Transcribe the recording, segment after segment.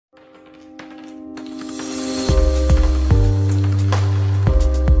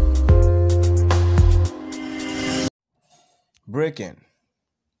Breaking.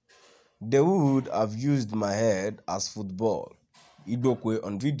 They would have used my head as football. Igbokwe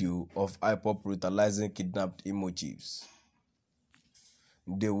on video of Ipob brutalizing kidnapped Imo chiefs.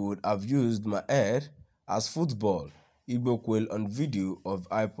 They would have used my head as football. Igbokwe on video of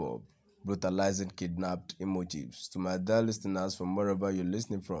Ipob brutalizing kidnapped Imo chiefs. To my dear listeners from wherever you're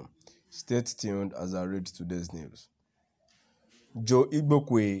listening from, stay tuned as I read today's news. Joe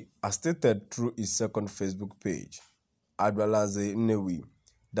Igbokwe has stated through his second Facebook page, Adwalaze Nnewi,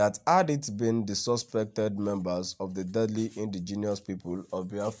 that had it been the suspected members of the deadly indigenous people of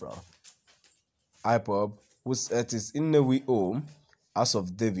Biafra, Ipob, who set his Nnewi home, House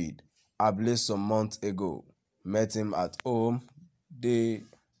of Dēād, ablaze some months ago, met him at home. They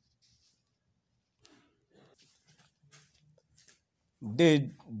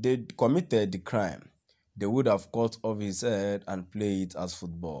committed the crime. They would have cut off his head and play it as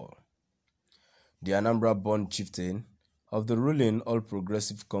football. The Anambra-born chieftain of the ruling All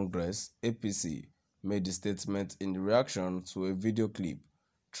Progressive Congress, APC, made the statement in reaction to a video clip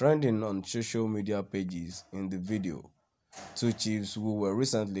trending on social media pages. In the video, two chiefs who were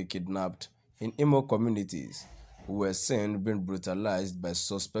recently kidnapped in Imo communities were seen being brutalized by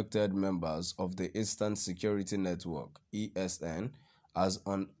suspected members of the Eastern Security Network, ESN, as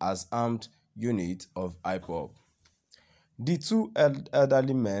armed unit of Ipob. The two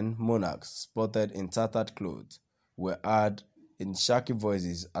elderly men, monarchs, spotted in tattered clothes, were heard in shaky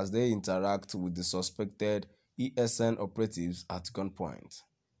voices as they interact with the suspected ESN operatives at gunpoint.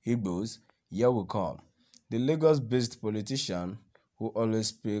 Igbos, here we come. The Lagos-based politician who always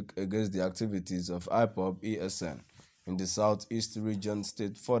speak against the activities of Ipob ESN in the Southeast region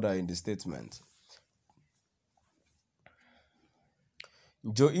stated further in the statement.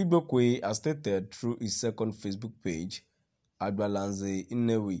 Joe Igbokwe has stated through his second Facebook page, Adwalaze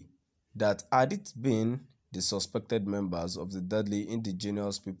Nnewi, that had it been the suspected members of the deadly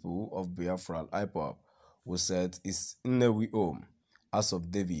indigenous people of Biafra, Ipob, who set his Nnewi home, House of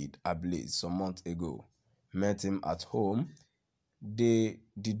Dēād, ablaze some months ago, met him at home, the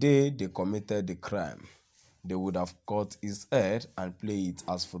day they committed the crime, they would have cut his head and play it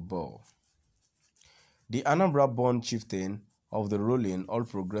as football. The Anambra-born chieftain of the ruling All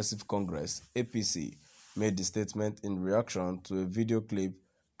Progressive Congress, APC, made the statement in reaction to a video clip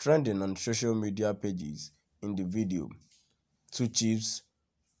trending on social media pages. In the video, two chiefs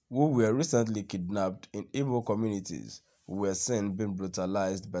who were recently kidnapped in Igbo communities were seen being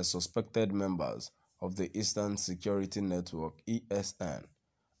brutalized by suspected members of the Eastern Security Network, ESN,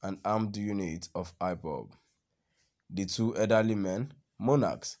 an armed unit of Ipob. The two elderly men,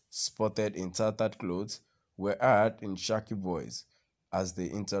 monarchs, spotted in tattered clothes, were heard in shaky voice as they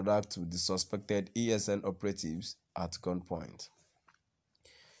interact with the suspected ESN operatives at gunpoint.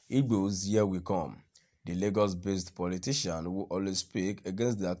 Igbos, here we come. The Lagos-based politician who always speak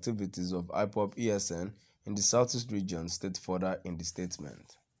against the activities of Ipob ESN in the Southeast region stated further in the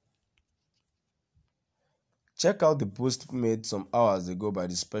statement. Check out the post made some hours ago by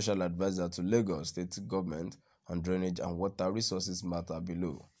the Special Advisor to Lagos State Government on Drainage and Water Resources matter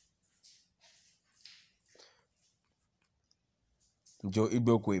below. Joe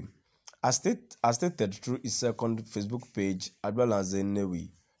Igbokwe has stated through his second Facebook page, Adwalaze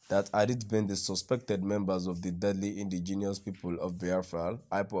Nnewi, that had it been the suspected members of the deadly indigenous people of Biafra,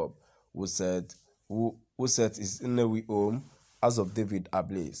 Ipob, who set his Nnewi home, House of Dēād,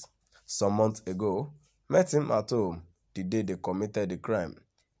 ablaze some months ago, met him at home the day they committed the crime,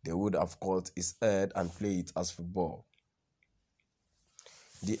 they would have cut his head and play it as football.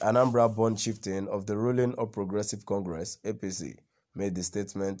 The Anambra-born chieftain of the ruling All Progressive Congress, APC, made the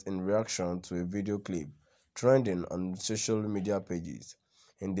statement in reaction to a video clip trending on social media pages.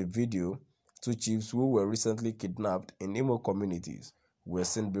 In the video, two chiefs who were recently kidnapped in Imo communities were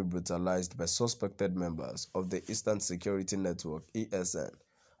seen being brutalized by suspected members of the Eastern Security Network, ESN,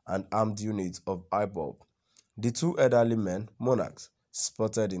 an armed unit of Ipob. The two elderly men, monarchs,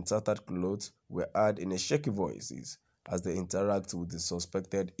 spotted in tattered clothes, were heard in a shaky voices as they interact with the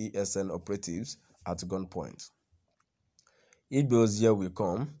suspected ESN operatives at gunpoint. Igbos, here we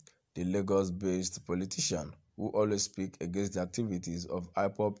come. The Lagos-based politician who always speak against the activities of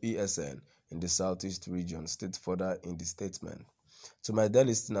Ipob ESN in the Southeast region stated further in the statement. To my dear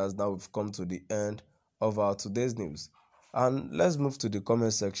listeners, now we've come to the end of our today's news, and let's move to the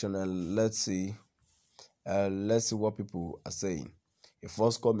comment section and let's see what people are saying. A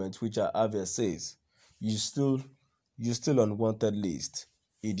first comment which I have here says, "You still on wanted list,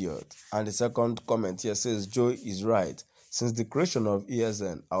 idiot." And the second comment here says, "Joe is right. Since the creation of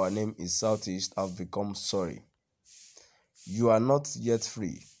ESN, our name is Southeast have become sorry. You are not yet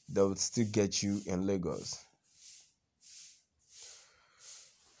free. They will still get you in Lagos."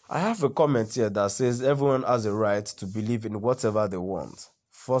 I have a comment here that says everyone has a right to believe in whatever they want.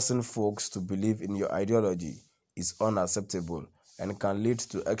 Forcing folks to believe in your ideology is unacceptable and can lead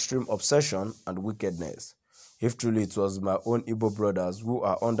to extreme obsession and wickedness. If truly it was my own Igbo brothers who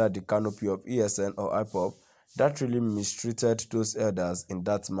are under the canopy of ESN or Ipob that really mistreated those elders in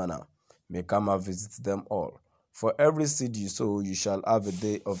that manner, may karma visit them all. For every seed you sow, you shall have a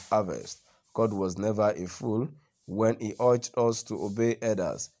day of harvest. God was never a fool when he urged us to obey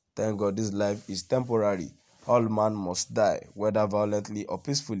elders. Thank God this life is temporary. All man must die, whether violently or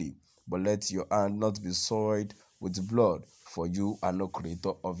peacefully. But let your hand not be soiled with blood, for you are no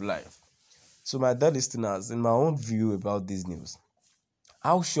creator of life. So my dear listeners, in my own view about this news,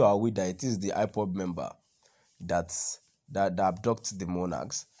 how sure are we that it is the Ipob member that abducts the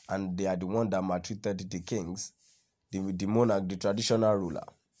monarchs and they are the one that maltreated the kings, the monarch, the traditional ruler?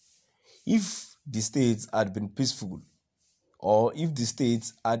 If the states had been peaceful, or if the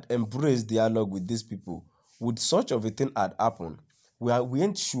states had embraced dialogue with these people, would such of a thing had happened? We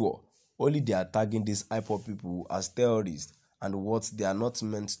ain't sure. Only they are tagging these Ipob people as terrorists and what they are not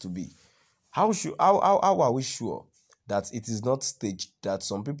meant to be. How are we sure that it is not staged, that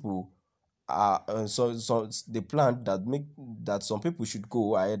some people are they planned that some people should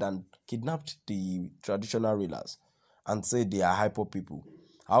go ahead and kidnap the traditional rulers and say they are Ipob people?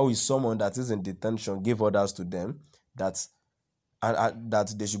 How is someone that is in detention give orders to them that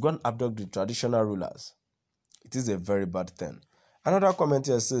that they should go and abduct the traditional rulers? It is a very bad thing. Another comment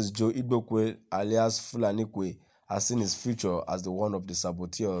here says Joe Igbokwe alias Fulanikwe has seen his future as the one of the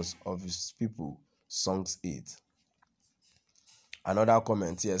saboteurs of his people, songs 8. Another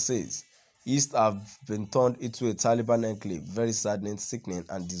comment here says East have been turned into a Taliban enclave, very saddening, sickening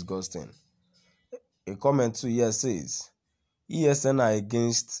and disgusting. A comment too here says ESN are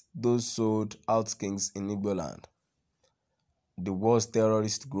against those sold out kings in Igbo land. The worst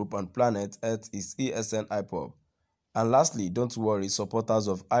terrorist group on planet Earth is ESN Ipob. And lastly, don't worry, supporters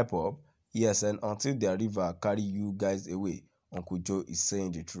of Ipob, ESN, until their river carry you guys away. Uncle Joe is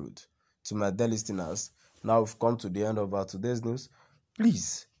saying the truth. To my dear listeners, now we've come to the end of our today's news.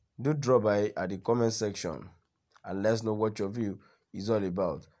 Please do drop by at the comment section and let us know what your view is all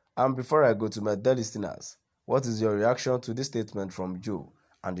about. And before I go, to my dear listeners, what is your reaction to this statement from Joe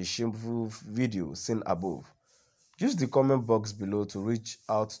and the shameful video seen above? Use the comment box below to reach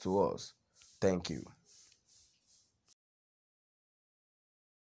out to us. Thank you.